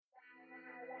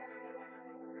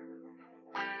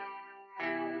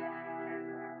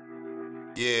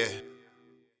Yeah,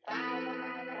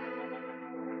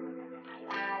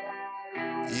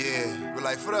 yeah, we're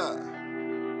like, what up?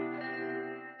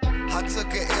 I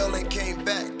took a L and came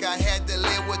back. I had to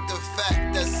live with the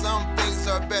fact that some things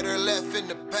are better left in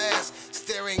the past.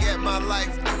 Staring at my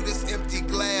life through this empty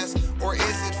glass, or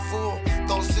is it full?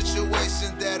 Those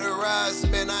situations that arise,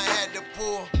 man, I had to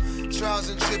pull. Trials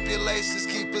and tribulations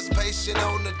keep us patient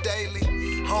on the daily.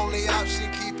 Only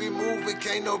option, keep it moving,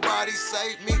 can't nobody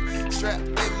save me. Trapped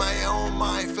in my own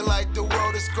mind, feel like the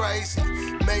world is crazy.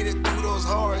 Made it through those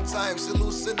hard times,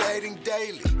 hallucinating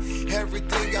daily.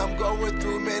 Everything I'm going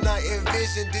through, man, I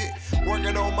envisioned it.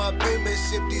 Working on my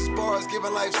penmanship, these bars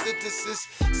giving life sentences.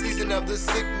 Season of the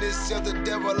sickness, tell the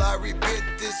devil I repent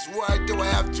this. Why do I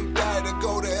have to die to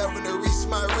go to heaven to reach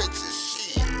my riches?